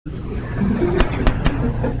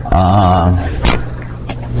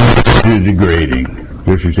do the grading,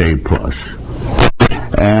 which is A+.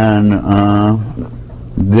 And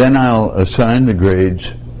then I'll assign the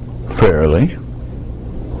grades fairly.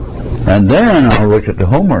 And then I'll look at the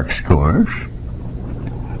homework scores,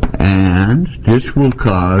 and this will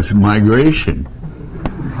cause migration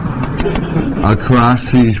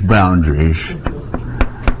across these boundaries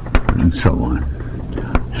and so on.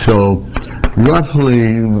 So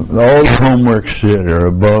roughly all the homeworks that are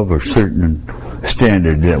above a certain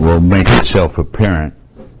standard that will make itself apparent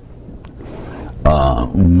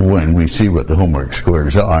when we see what the homework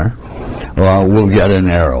scores are, we'll get an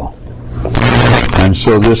arrow. And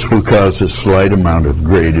so this will cause a slight amount of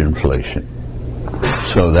grade inflation.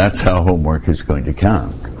 So that's how homework is going to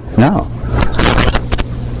count. Now,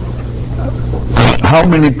 how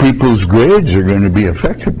many people's grades are going to be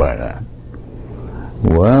affected by that?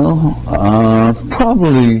 Well,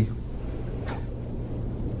 probably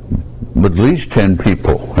at least 10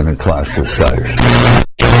 people in a class this size.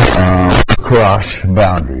 Cross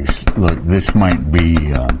boundaries. Look, this might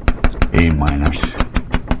be A-, B+,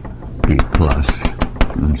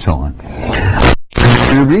 and so on.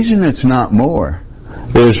 And the reason it's not more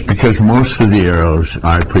is because most of the arrows,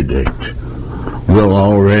 I predict, will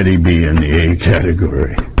already be in the A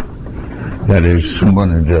category. That is, someone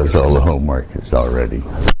who does all the homework is already,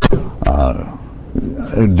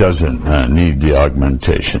 it doesn't need the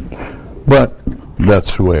augmentation. But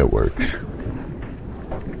that's the way it works.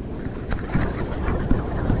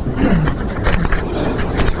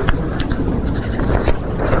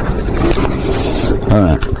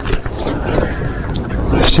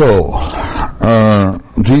 So,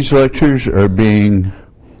 these lectures are being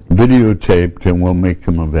videotaped and we'll make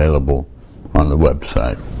them available on the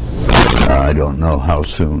website. I don't know how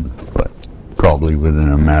soon, but probably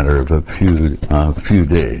within a matter of a few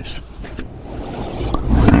days.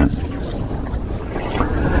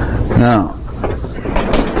 Now,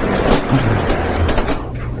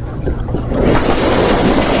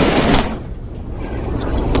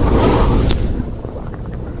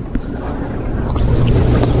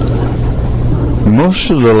 most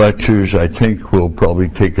of the lectures, I think, will probably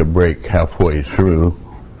take a break halfway through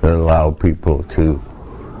to allow people to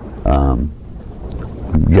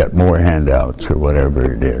get more handouts or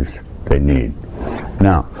whatever it is they need.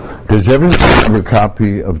 Now, does everyone have a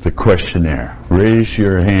copy of the questionnaire? Raise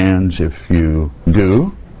your hands if you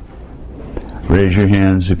do. Raise your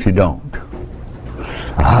hands if you don't.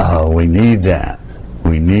 We need that.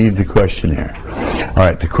 We need the questionnaire. All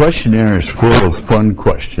right, the questionnaire is full of fun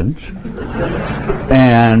questions,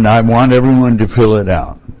 and I want everyone to fill it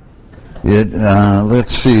out.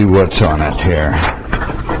 Let's see what's on it here.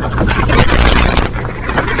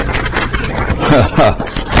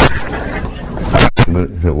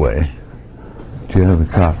 Move away. Do you have a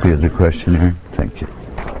copy of the questionnaire? Thank you.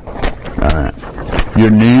 All right.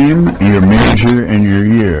 Your name, your major, and your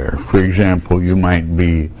year. For example, you might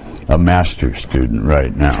be a master's student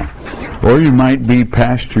right now, or you might be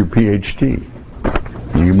past your PhD.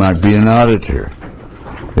 You might be an auditor.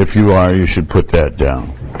 If you are, you should put that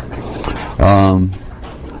down.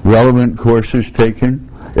 Relevant courses taken.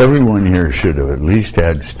 Everyone here should have at least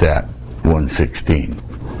had Stat 116.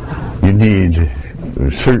 You need a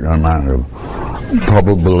certain amount of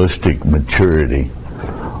probabilistic maturity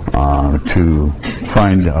to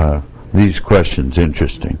find these questions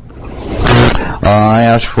interesting. I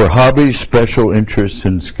ask for hobbies, special interests,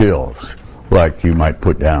 and skills. Like you might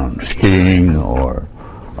put down skiing or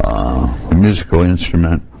a musical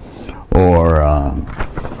instrument or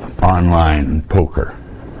online poker,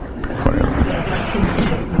 whatever.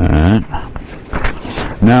 All right.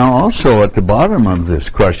 Now also at the bottom of this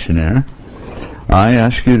questionnaire, I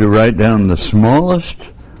ask you to write down the smallest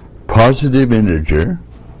positive integer,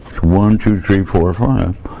 it's 1, 2, 3, 4,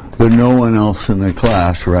 5, that no one else in the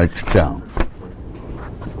class writes down.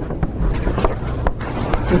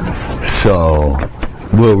 So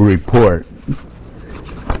we'll report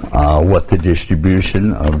what the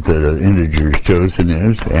distribution of the integers chosen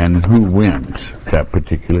is and who wins that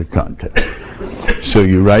particular contest. So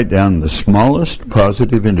you write down the smallest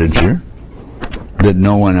positive integer that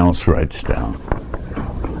no one else writes down.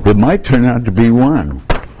 It might turn out to be 1,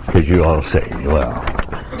 because you all say, well,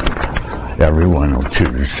 everyone will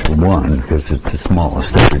choose 1 because it's the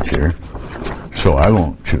smallest integer, so I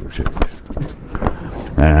won't choose it.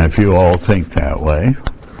 And if you all think that way,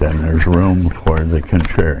 then there's room for the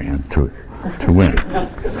contrarian to win.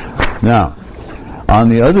 Now, on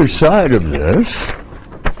the other side of this,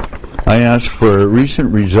 I ask for a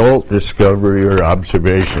recent result, discovery, or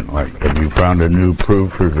observation, like have you found a new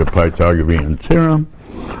proof for the Pythagorean theorem,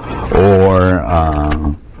 or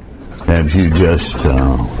have you just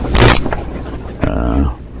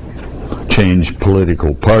changed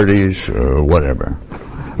political parties or whatever.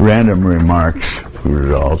 Random remarks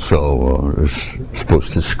is also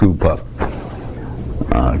supposed to scoop up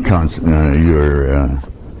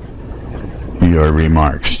your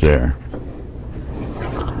remarks there.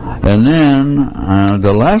 And then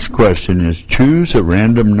the last question is choose a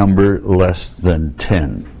random number less than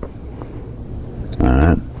 10.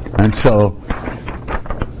 And so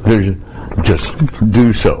there's just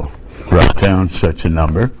do so. Write down such a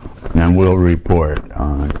number, and we'll report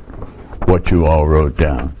on what you all wrote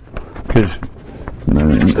down. Because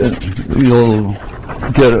you'll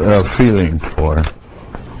get a feeling for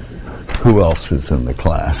who else is in the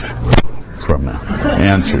class from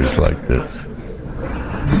answers like this.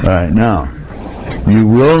 All right, now, you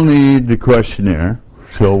will need the questionnaire,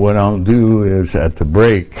 so what I'll do is at the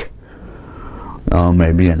break,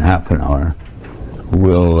 maybe in half an hour,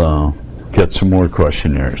 we'll get some more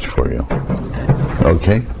questionnaires for you.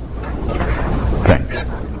 Okay? Thanks.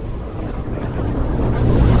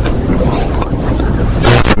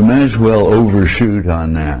 You may as well overshoot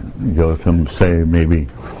on that. Go to them, say maybe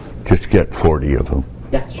just get 40 of them.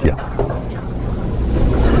 Yeah, sure. Yeah.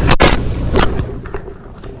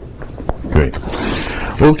 Great.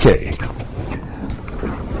 Okay.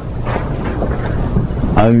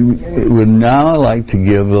 I would now like to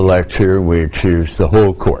give the lecture, which is the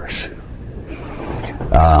whole course.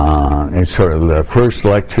 It's sort of the first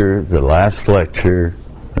lecture, the last lecture,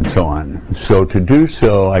 and so on. So to do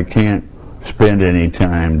so, I can't spend any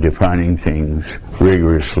time defining things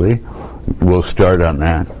rigorously. We'll start on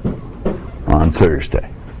that on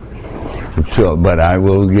Thursday. So, but I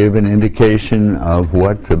will give an indication of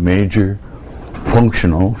what the major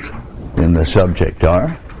functionals in the subject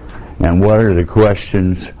are, and what are the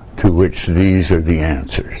questions to which these are the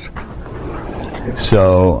answers.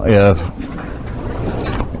 So if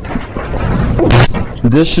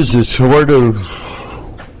this is a sort of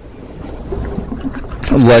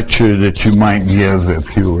lecture that you might give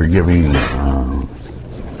if you were giving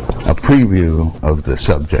a preview of the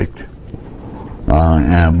subject,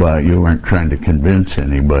 but you weren't trying to convince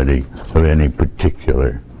anybody of any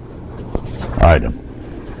particular item.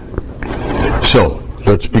 So,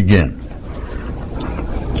 let's begin.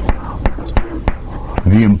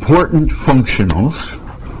 The important functionals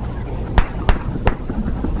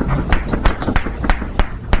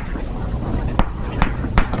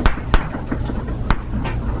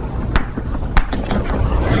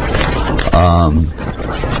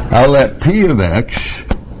I'll let P of x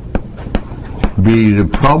be the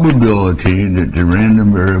probability that the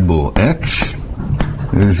random variable x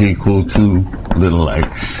is equal to little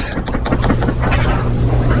x.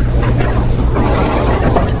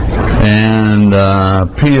 And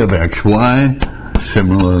P of xy,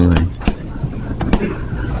 similarly,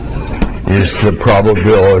 is the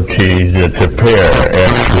probability that the pair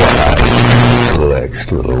xy, little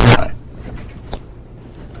x, little y.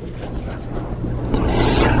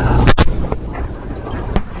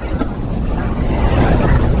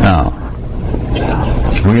 Now,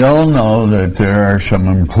 we all know that there are some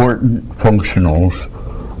important functionals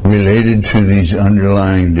related to these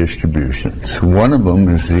underlying distributions. One of them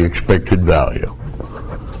is the expected value.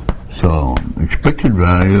 So, expected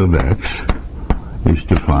value of x is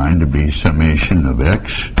defined to be summation of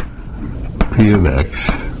x, p of x,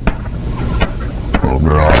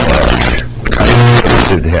 over all x.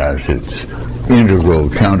 It has its integral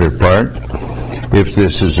counterpart. If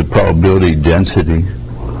this is a probability density,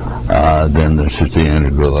 then this is the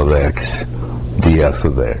integral of x, df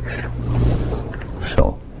of x.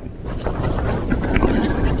 So,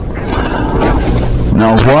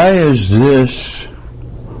 now why is this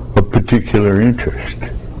a particular interest?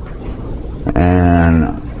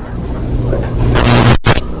 And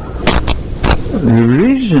the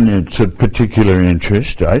reason it's a particular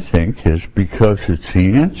interest, I think, is because it's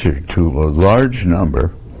the answer to a large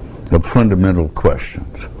number of fundamental questions.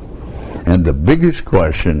 And the biggest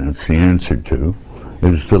question it's the answer to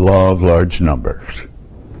is the law of large numbers.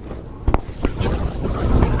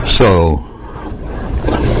 So,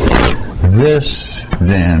 this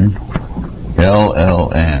then,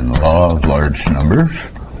 LLN, law of large numbers,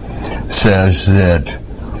 says that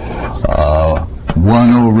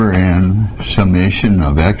 1 over n summation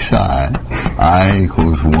of xi, I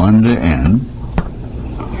equals 1 to n,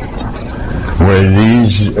 where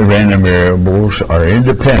these random variables are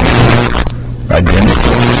independent,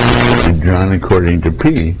 identical, drawn according to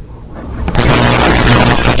P,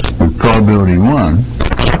 with probability 1,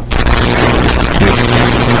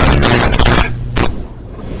 if